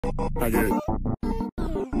I get it.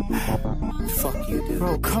 Fuck you, dude.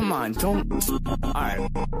 Bro, come on, don't. Alright.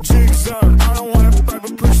 Jigs up, I don't wanna fight,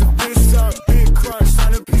 but push the fist up. Big crush,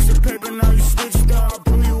 sign a piece of paper, now you switched up.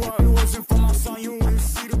 Blew you up, it wasn't for my son, you wouldn't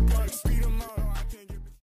see the blood. Speed 'em up, I can't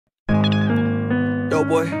get. Dope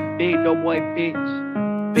boy. Big dope boy,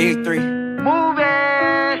 bitch. Big 3. Move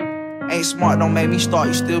it! Ain't smart, don't make me start.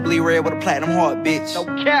 You still bleed red with a platinum heart, bitch. No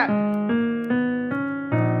cap.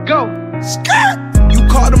 Go. Skirt! You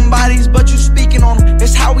caught them bodies, but you speaking on them.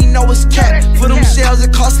 That's how we know it's cap. For them shells,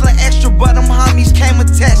 it costs a little extra, but them homies came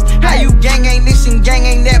attached. How you gang ain't this and gang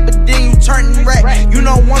ain't that, but then you turning rat. You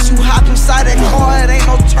know, once you hop inside that car, it ain't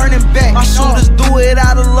no turning back. My shooters do it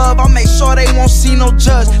out of love. I make sure they won't see no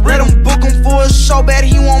judge. Let him book him for a show, bet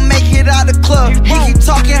he won't make it out the club. He keep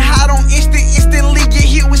talking hot on instantly get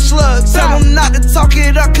hit with slugs. Tell him not to talk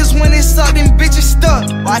it up, cause when it's up, them bitches stuck.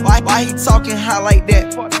 Why he talking hot like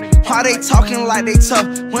that? Why they talking like they tough?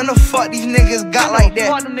 When the fuck these niggas got like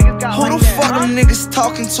that? Who the fuck them niggas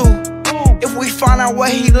talking to? If we find out where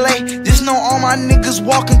he lay, just know all my niggas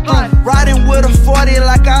walking through. Riding with a 40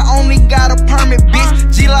 like I only got a permit,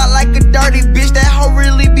 bitch. G-Lock like a dirty bitch, that hoe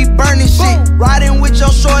really be burning shit. Riding with your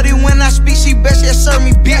shorty when I speak, she best yeah serve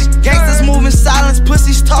me, bitch. Gangsters moving silence,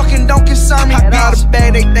 pussies talking, don't concern me. Got a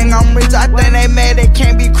bag, they think I'm rich, I think they mad, they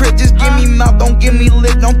can't be crit. Just give me mouth, don't give me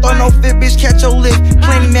lip, don't throw no fit, bitch, catch your lip.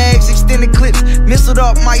 Plenty mags, extended clips, miss it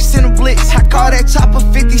up, might send a blitz. I call that chopper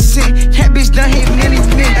 50 cent, that bitch done hit many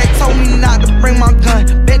men. They told me not to bring my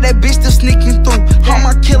gun, bet that bitch still sneaking through. All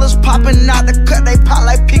my killers popping out the cut, they pop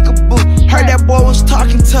like peekaboo. Heard that boy was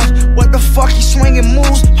talking tough, what the fuck he swinging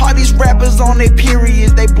moves? All these rappers on their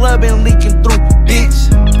periods, they blood been leaking through, bitch.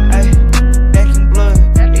 Ay, back in blood,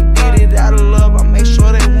 they did it out of love, I make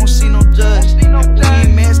sure they won't see no judge. And we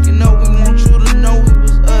ain't masking up, we want you to know it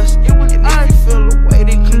was us. And if you feel the way,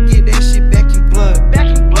 then come get that shit back in blood.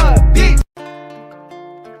 Back in blood, bitch.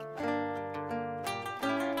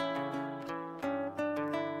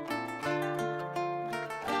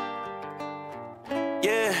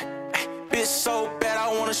 Yeah, bitch so bad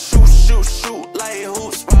I wanna shoot like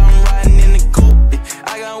hoops while I'm riding in the coupe.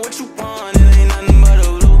 I got what you want, it ain't nothing but a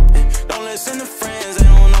loop. Don't listen to friends, they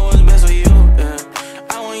don't know what's best for you.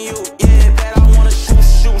 I want you, yeah, bad I wanna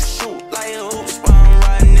shoot like hoops while I'm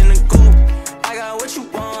riding in the coupe. I got what you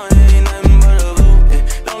want, it ain't nothing but a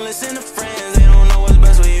loop. Don't listen to friends, they don't know what's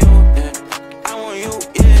best for you. I want you,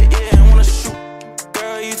 yeah, I wanna shoot.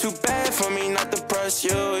 Girl, you too bad for me not to press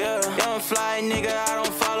you, yeah. Young fly nigga, I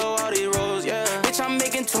don't follow all these rules, yeah. Bitch, I'm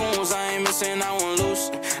making tunes, I ain't missing, I won't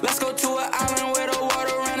lose. Let's go to an island where the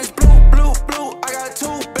water around is blue. I got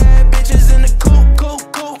two bad bitches in the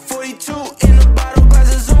coupe. 42 in the bottle,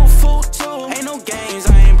 glasses on full too. Ain't no games,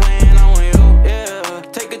 I ain't playing, I want you, yeah.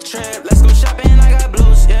 Take a trip, let's go shopping, I got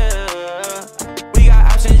blues, yeah. We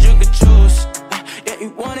got options you could choose. Yeah, you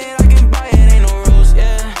want it, I can buy it, ain't no rules,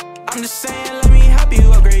 yeah. I'm just saying, let me help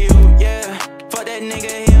you upgrade you, yeah. Fuck that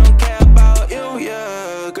nigga, he don't care about you,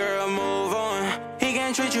 yeah. Girl, move on. He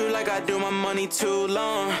can't treat you like I do, my money too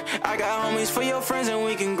long. I got homies for your friends and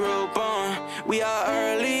we can group on. We are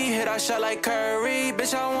early, hit our shot like Curry.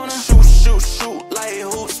 Bitch, I wanna shoot like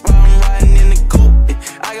hoops while I'm riding in the coupe.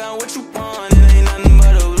 I got what you want, it ain't nothing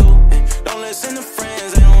but a loop. Don't listen to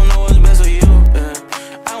friends, they don't know what's best for you.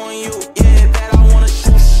 I want you, yeah, that I wanna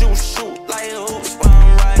shoot like hoops while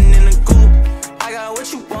I'm riding in the coupe. I got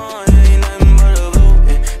what you want, it ain't nothing but a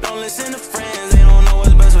loop. Don't listen to friends, they don't know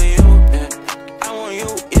what's best for you. I want you,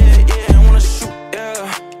 yeah, I wanna shoot, yeah.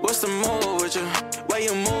 What's the move with you? Where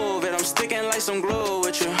you move it? I'm sticking like some glue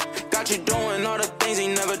with you. Got you doing all the things he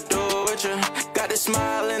never do with you. Got the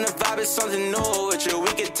smile and the vibe is something new with you. We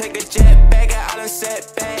could take a jet back, I done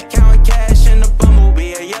set back, counting cash in the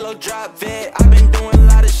bumblebee, a yellow drop vid. I've been doing a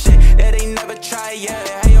lot of shit that they never tried yet.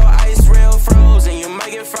 Hey, your ice real frozen, you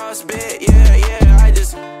might get frostbit, yeah. I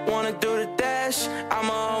just wanna do the dash.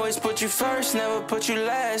 I'ma always put you first, never put you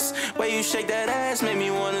last. Way you shake that ass made me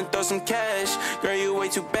wanna throw some cash. Girl, you way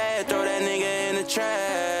too bad, throw that nigga in the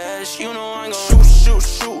trash. You know I'm gon'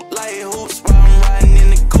 shoot like hoops while I'm riding in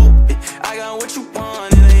the coupe. I got what you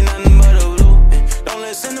want, it ain't nothing but a loop. Don't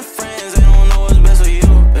listen to friends, they don't know what's best for you.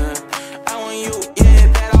 I want you, yeah,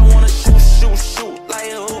 that I wanna shoot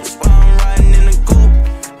like hoops while I'm riding in the coupe.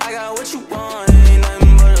 I got what you want, it ain't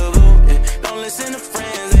nothing but a loop. Don't listen to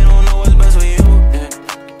friends, they don't know what's best for you.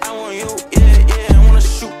 I want you, yeah, I wanna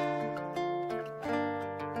shoot.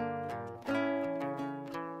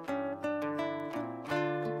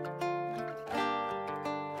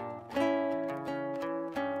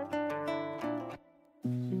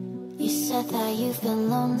 You said that you've been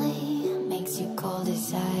lonely, makes you cold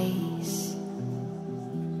as ice.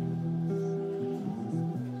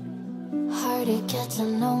 to get to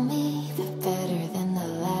know me better than the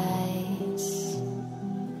lies.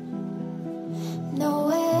 No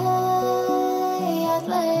way I'd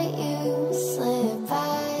let you slip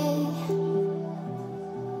by.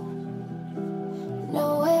 No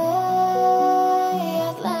way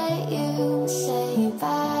I'd let you say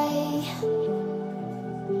bye.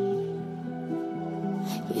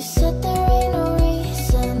 You said there ain't no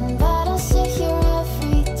reason, but I'll sit here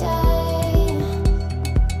every day,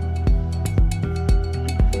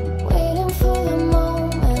 waiting for the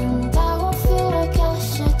moment I won't feel like I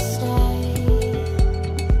should stay.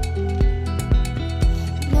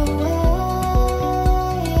 No way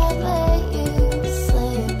I'd let you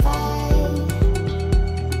slip by.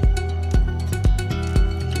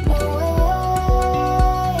 No way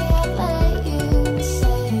I'd let you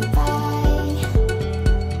say bye.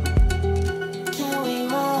 Can we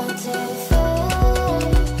watch it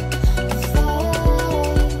fade, fade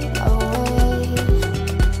away?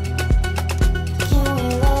 Can we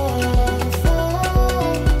let it fade,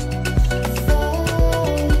 fade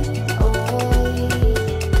away?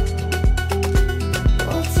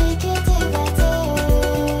 We'll take it day by day.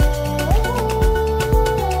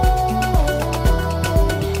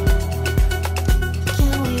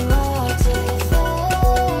 Can we watch it fade,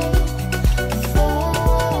 fade away?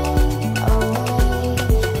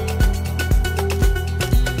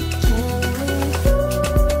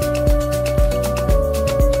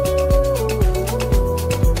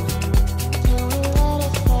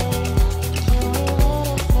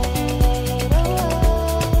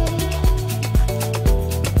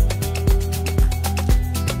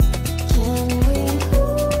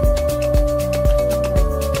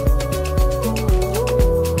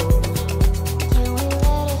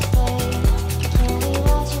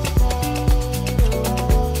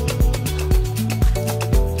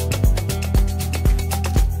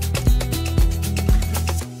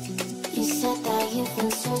 You said that you've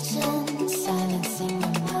been searching, silencing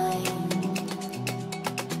your mind,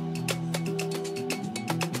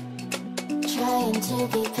 trying to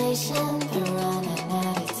be patient, but running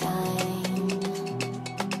out of time.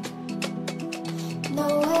 No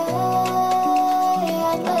way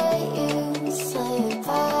I'd let you slip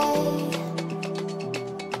by.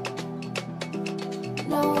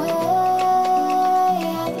 No way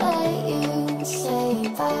I'd let you say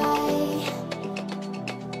bye.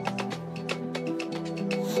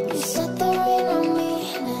 You said there ain't no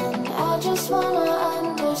meaning, I just wanna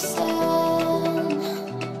understand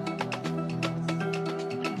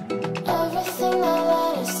everything that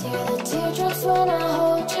led us here, the teardrops when I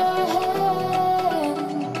hold your hand.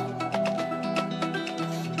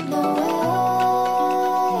 No way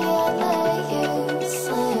I'd let you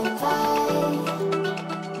slip by.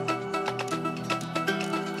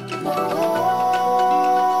 No way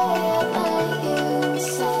I'd let you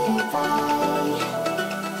say bye.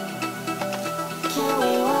 Can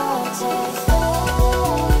we watch it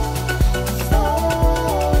fade, fade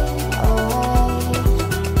away?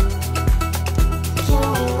 Can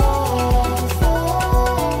we let it fade,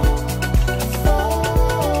 fade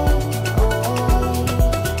away?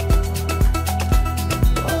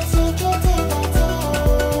 We'll take it day by day.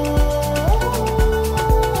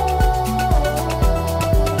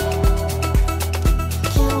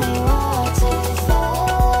 Can we watch it fade,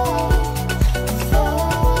 fade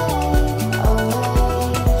away?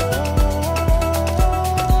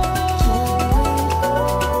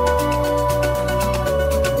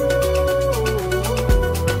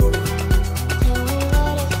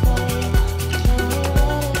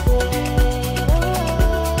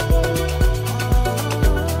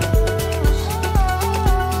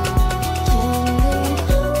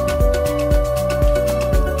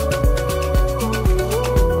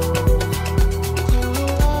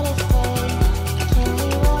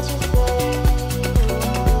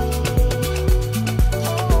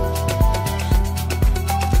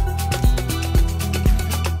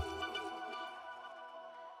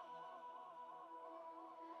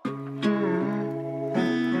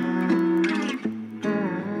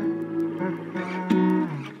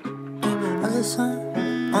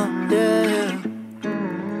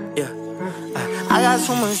 I got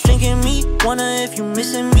so much drink in me, wonder if you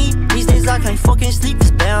missing me. These days I can't fucking sleep,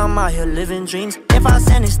 it's bad, I'm out here living dreams. If I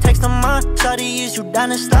send this text of mine, shawty, is you down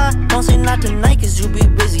to slide? Don't say not tonight, cause you be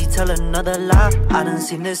busy, tell another lie. I done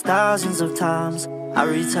seen this thousands of times, I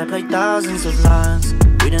retype like thousands of lines.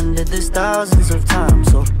 We done did this thousands of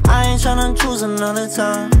times, so I ain't tryna choose another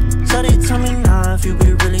time. Shawty, tell me now if you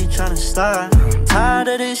be really tryna start. Tired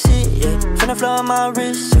of this shit, yeah, finna flood my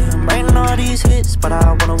wrist, yeah. I'm writing all these hits, but I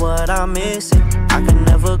wonder what I'm missing. I can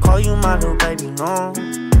never call you my little baby, no.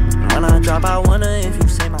 When When I drop, I wonder if you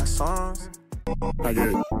say my songs. I get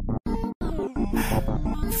it.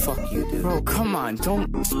 Fuck you, dude. Bro, come on, don't.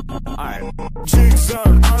 Alright. Jigs up,